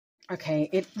Okay,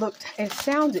 it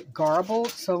sounded garbled.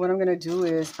 So what I'm going to do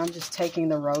is I'm just taking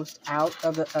the roast out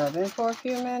of the oven for a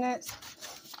few minutes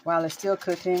while it's still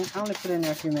cooking. I only put it in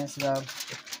there a few minutes ago.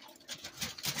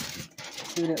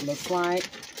 See what it looks like.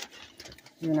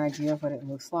 Give you an idea of what it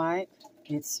looks like.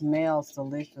 It smells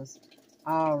delicious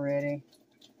already.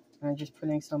 I'm just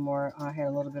putting some more. I had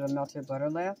a little bit of melted butter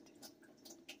left.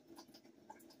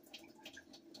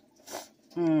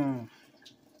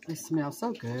 It smells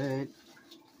so good.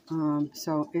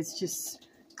 So it's just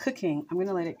cooking. I'm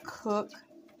gonna let it cook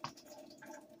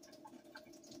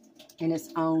in its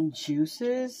own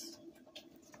juices.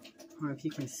 Or if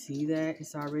you can see that,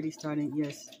 it's already starting,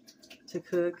 yes, to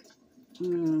cook.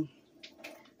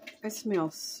 It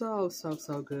smells so, so,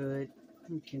 so good.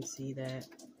 You can see that.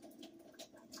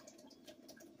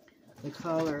 The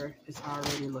color is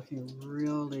already looking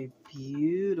really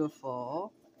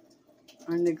beautiful.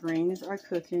 And the greens are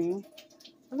cooking.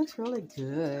 It looks really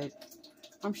good.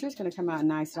 I'm sure it's going to come out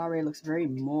nice. It already looks very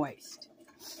moist.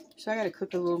 So I got to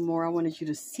cook a little more. I wanted you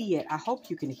to see it. I hope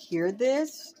you can hear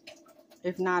this.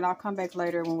 If not, I'll come back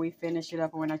later when we finish it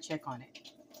up or when I check on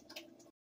it.